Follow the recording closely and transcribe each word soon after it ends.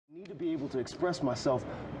be able to express myself,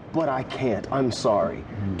 but I can't. I'm sorry.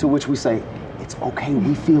 To which we say, it's okay,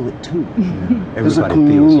 we feel it too. There's a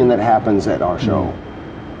communion that happens at our show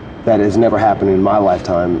that has never happened in my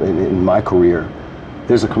lifetime, in my career.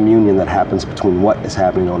 There's a communion that happens between what is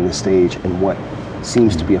happening on this stage and what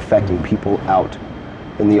seems to be affecting people out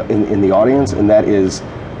in the audience, and that is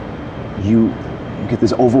you get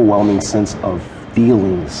this overwhelming sense of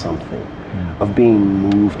feeling something, of being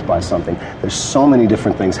moved by something. There's so many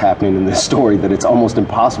different things happening in this story that it's almost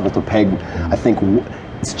impossible to peg. I think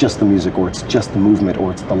it's just the music, or it's just the movement,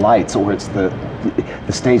 or it's the lights, or it's the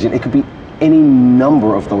stage, and it could be any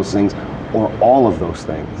number of those things, or all of those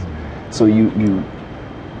things. So you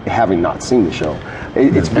having not seen the show,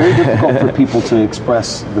 it's very difficult for people to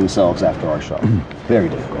express themselves after our show. Very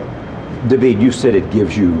difficult. David, you said it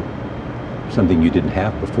gives you something you didn't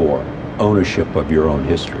have before, ownership of your own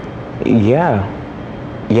history.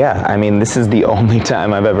 Yeah, I mean, this is the only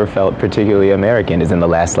time I've ever felt particularly American, is in the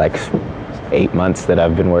last like 8 months that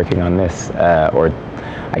I've been working on this, or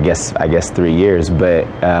I guess 3 years. But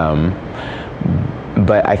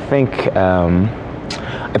I think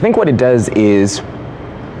what it does is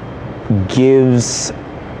gives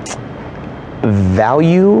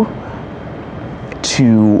value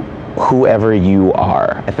to whoever you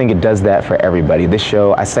are. I think it does that for everybody. This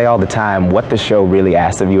show, I say all the time, what the show really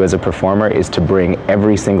asks of you as a performer is to bring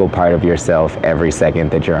every single part of yourself every second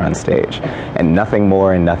that you're on stage, and nothing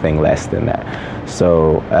more and nothing less than that.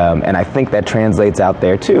 So, and I think that translates out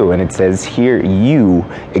there too, and it says here, you,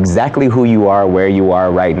 exactly who you are, where you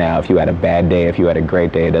are right now. If you had a bad day, if you had a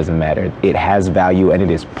great day, it doesn't matter. It has value, and it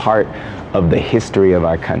is part of the history of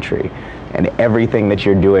our country. And everything that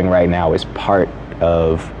you're doing right now is part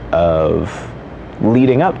of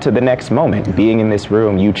leading up to the next moment. Being in this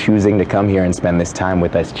room, you choosing to come here and spend this time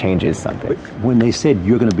with us changes something. When they said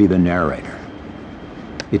you're going to be the narrator,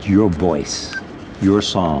 it's your voice, your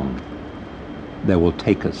song that will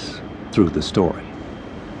take us through the story.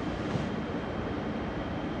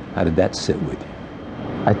 How did that sit with you?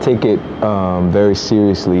 I take it very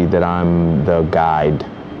seriously that I'm the guide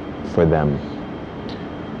for them.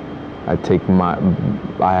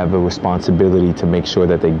 I have a responsibility to make sure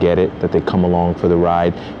that they get it, that they come along for the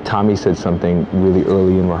ride. Tommy said something really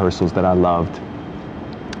early in rehearsals that I loved.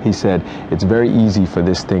 He said, it's very easy for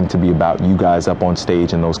this thing to be about you guys up on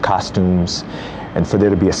stage in those costumes, and for there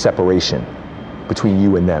to be a separation between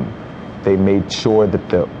you and them. They made sure that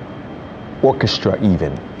the orchestra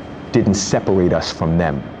even didn't separate us from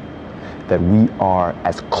them, that we are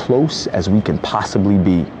as close as we can possibly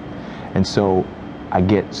be. And so I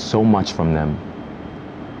get so much from them.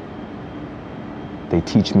 They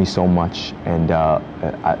teach me so much, and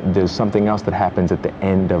there's something else that happens at the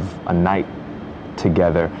end of a night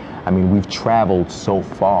together. I mean, we've traveled so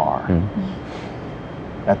far.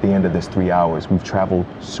 At the end of this 3 hours,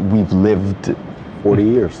 we've lived 40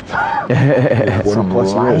 years. 40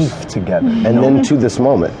 plus life together. And then to this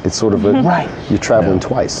moment, it's sort of a, you're traveling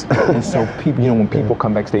twice. And so people, when people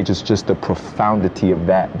come backstage, it's just the profundity of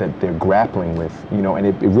that they're grappling with, and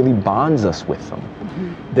it really bonds us with them.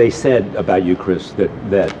 They said about you, Chris,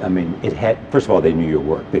 that I mean, it had, first of all, they knew your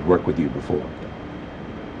work. They'd worked with you before.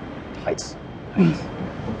 Heights.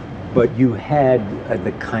 But you had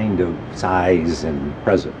the kind of size and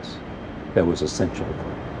presence that was essential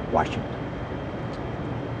for Washington.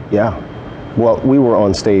 Yeah. Well, we were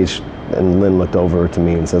on stage, and Lynn looked over to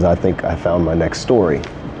me and says, I think I found my next story.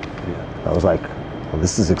 Yeah. I was like, well,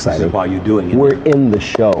 this is exciting. This is while you're doing it. We're in the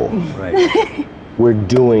show. Right. We're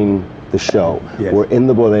doing the show. Yes. We're in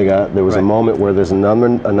the bodega. There was a moment where there's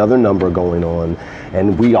another number going on,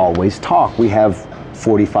 and we always talk. We have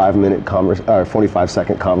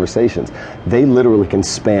 45-second conversations. They literally can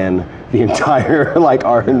span the entire, like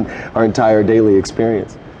our entire daily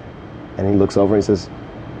experience. And he looks over and he says,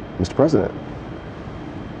 Mr. President.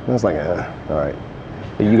 And I was like, all right.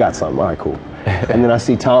 You got something, all right, cool. And then I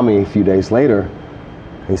see Tommy a few days later,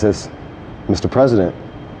 and he says, Mr. President.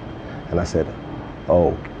 And I said,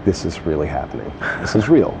 oh, this is really happening. This is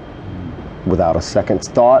real. Without a second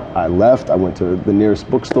thought, I left. I went to the nearest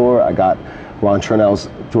bookstore. I got Ron Chernow's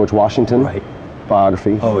George Washington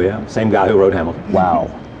biography. Oh, yeah. Same guy who wrote Hamilton.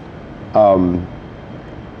 Wow.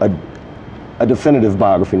 A definitive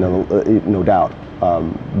biography, no doubt.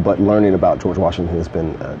 But learning about George Washington has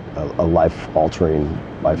been a life-altering,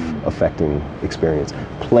 life-affecting experience.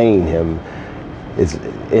 Playing him is,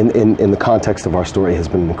 in the context of our story, has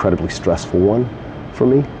been an incredibly stressful one for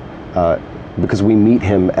me, because we meet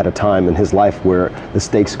him at a time in his life where the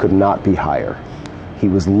stakes could not be higher. He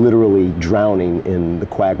was literally drowning in the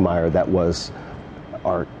quagmire that was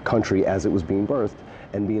our country as it was being birthed,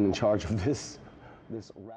 and being in charge of this